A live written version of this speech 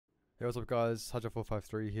Hey, what's up guys,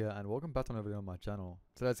 HYDRA453 here and welcome back to another video on my channel.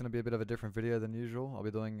 Today's going to be a bit of a different video than usual. I'll be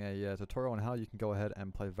doing a tutorial on how you can go ahead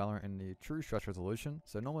and play Valorant in the true stretch resolution.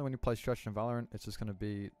 So normally when you play stretch in Valorant, it's just going to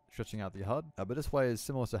be stretching out the HUD. But this way is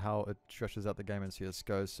similar to how it stretches out the game in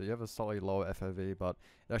CSGO. So you have a slightly lower FOV, but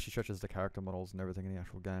it actually stretches the character models and everything in the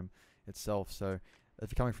actual game itself. So if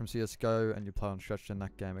you're coming from CSGO and you play on stretched in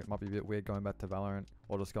that game, it might be a bit weird going back to Valorant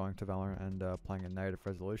or just going to Valorant and playing in native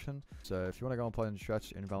resolution. So if you want to go and play in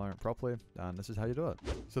stretch in Valorant properly, this is how you do it.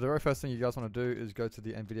 So the very first thing you guys want to do is go to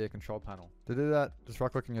the NVIDIA control panel. To do that, just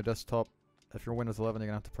right click on your desktop. If you're on Windows 11, you're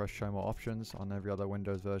going to have to press show more options. On every other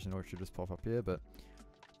Windows version, or it should just pop up here, but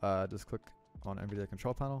just click on NVIDIA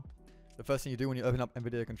control panel. The first thing you do when you open up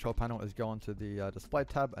NVIDIA control panel is go onto the display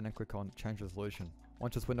tab and then click on change resolution.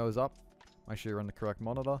 Once this window is up, make sure you're on the correct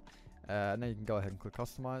monitor, and then you can go ahead and click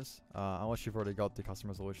customize, unless you've already got the custom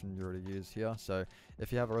resolution you already use here. So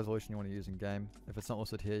if you have a resolution you want to use in game, if it's not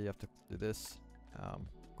listed here, you have to do this,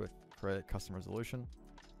 click create custom resolution,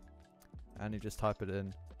 and you just type it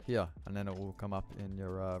in here, and then it will come up in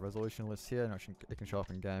your resolution list here, and it can show up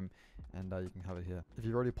in game, and you can have it here. If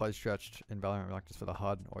you've already played stretched in Valorant, like just for the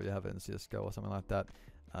HUD, or you have it in CSGO or something like that,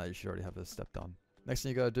 you should already have this step done. Next thing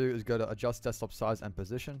you gotta do is go to adjust desktop size and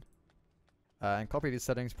position. And copy these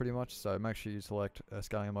settings pretty much, so make sure you select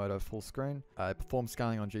scaling mode of full screen, perform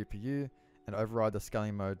scaling on GPU, and override the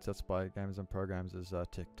scaling mode set by games and programs is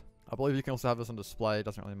ticked. I believe you can also have this on display, it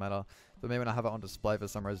doesn't really matter. For me, when I have it on display, for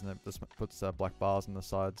some reason it just puts black bars on the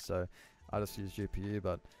sides, so I just use GPU,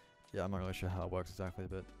 but yeah, I'm not really sure how it works exactly,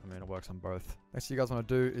 but I mean, it works on both. Next thing you guys want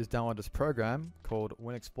to do is download this program called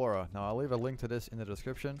WinExplorer. Now, I'll leave a link to this in the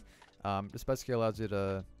description. This basically allows you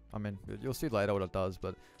to, I mean, you'll see later what it does,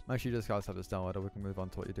 but make sure you just guys have this downloaded. We can move on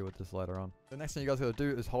to what you do with this later on. The next thing you guys gotta do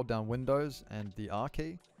is hold down Windows and the R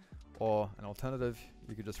key, or an alternative,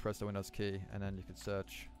 you could just press the Windows key and then you could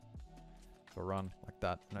search for run like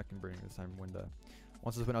that, and that can bring you the same window.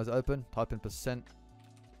 Once this window is open, type in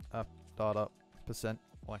 %app_data%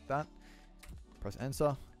 like that, press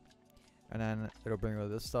enter, and then it'll bring all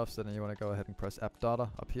this stuff. So then you want to go ahead and press app data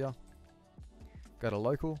up here, go to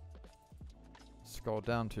local, scroll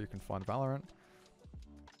down till you can find Valorant.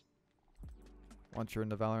 Once you're in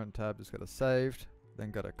the Valorant tab, just go to saved,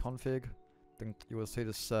 then go to config. Then you will see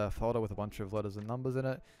this folder with a bunch of letters and numbers in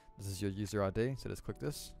it. This is your user ID, so just click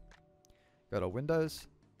this. Go to Windows,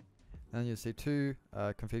 and you see two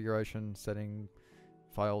configuration setting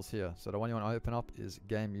files here. So the one you want to open up is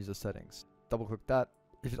game user settings. Double click that.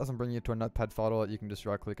 If it doesn't bring you to a notepad file, you can just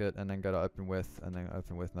right click it and then go to open with, and then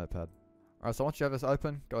open with notepad. Alright, so once you have this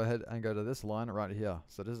open, go ahead and go to this line right here.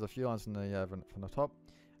 So this is a few lines from the top,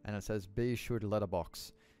 and it says B should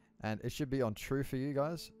letterbox, and it should be on true for you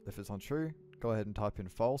guys. If it's on true, go ahead and type in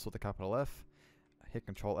false with a capital F. Hit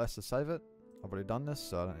Control S to save it. I've already done this,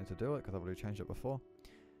 so I don't need to do it because I've already changed it before.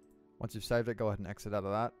 Once you've saved it, go ahead and exit out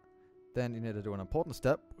of that. Then you need to do an important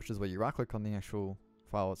step, which is where you right click on the actual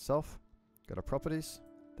file itself, go to properties,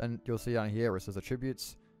 then you'll see down here where it says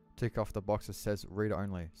attributes, tick off the box that says read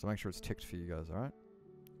only, so make sure it's ticked for you guys. Alright,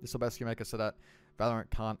 this will basically make it so that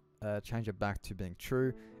Valorant can't change it back to being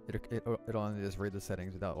true. It'll only just read the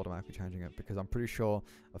settings without automatically changing it, because I'm pretty sure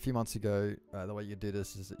a few months ago the way you do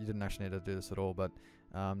this is that you didn't actually need to do this at all, but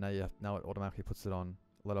now it automatically puts it on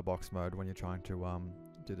letterbox mode when you're trying to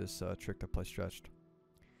do this trick to play stretched.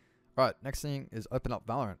 Alright, next thing is open up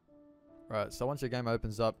Valorant. Alright, so once your game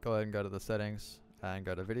opens up, go ahead and go to the settings and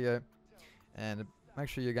go to video, and make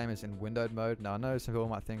sure your game is in windowed mode. Now I know some people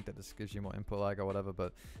might think that this gives you more input lag or whatever,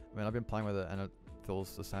 but I mean, I've been playing with it and it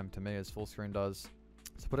feels the same to me as full screen does.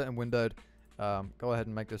 So put it in windowed, go ahead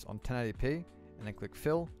and make this on 1080p, and then click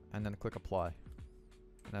fill, and then click apply,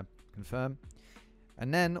 and then confirm.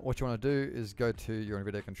 And then what you want to do is go to your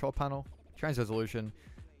NVIDIA control panel, change resolution,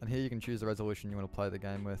 and here you can choose the resolution you want to play the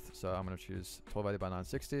game with. So I'm going to choose 1280 by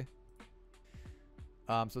 960.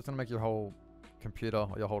 So it's going to make your whole computer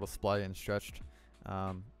or your whole display in stretched.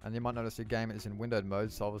 And you might notice your game is in windowed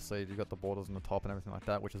mode, so obviously you've got the borders on the top and everything like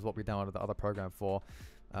that, which is what we downloaded the other program for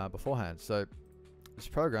beforehand. So this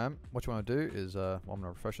program, what you want to do is, well, I'm going to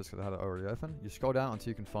refresh this because I had it already open. You scroll down until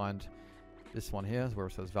you can find this one here where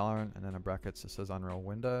it says Valorant, and then in brackets it says Unreal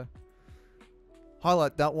Window.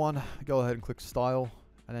 Highlight that one, go ahead and click Style,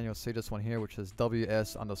 and then you'll see this one here which says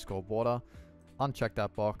WS_border. Uncheck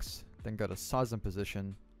that box, then go to Size and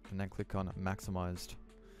Position, and then click on Maximized.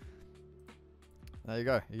 There you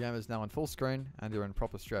go, your game is now in full screen and you're in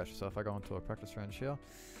proper stretch. So if I go into a practice range here,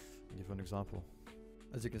 I'll give you an example.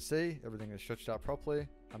 As you can see, everything is stretched out properly.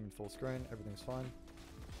 I'm in full screen, everything's fine.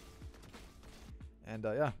 And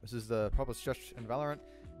yeah, this is the proper stretch in Valorant.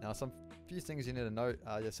 Now some few things you need to note.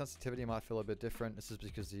 Your sensitivity might feel a bit different. This is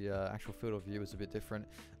because the actual field of view is a bit different,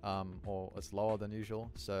 or it's lower than usual.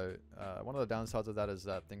 So one of the downsides of that is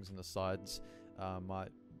that things in the sides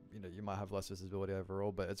you might have less visibility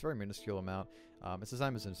overall, but it's a very minuscule amount. It's the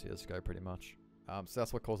same as in CSGO pretty much. So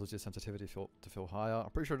that's what causes your sensitivity to feel higher.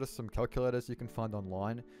 I'm pretty sure there's some calculators you can find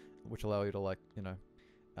online which allow you to, like,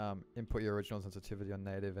 input your original sensitivity on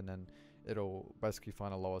native, and then it'll basically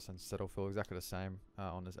find a lower sense that'll feel exactly the same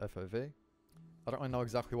on this FOV. I don't really know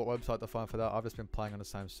exactly what website to find for that. I've just been playing on the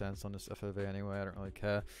same sense on this FOV anyway. I don't really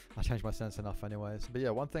care. I changed my sense enough anyways. But yeah,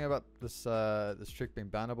 one thing about this this trick being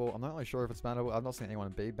bannable, I'm not really sure if it's bannable. I've not seen anyone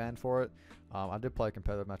be banned for it. I did play a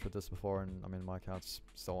competitive match with this before, and I mean, my account's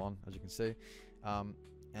still on, as you can see.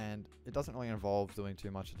 And it doesn't really involve doing too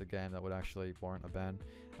much of the game that would actually warrant a ban.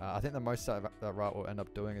 I think the most that Riot will end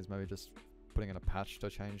up doing is maybe just putting in a patch to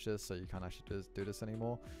change this, so you can't actually do this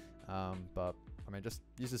anymore. But I mean, just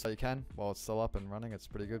use this how you can while it's still up and running. It's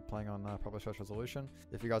pretty good playing on proper stretch resolution.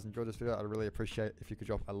 If you guys enjoyed this video, I'd really appreciate if you could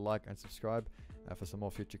drop a like and subscribe for some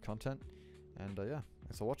more future content. And yeah,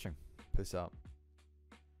 thanks for watching. Peace out.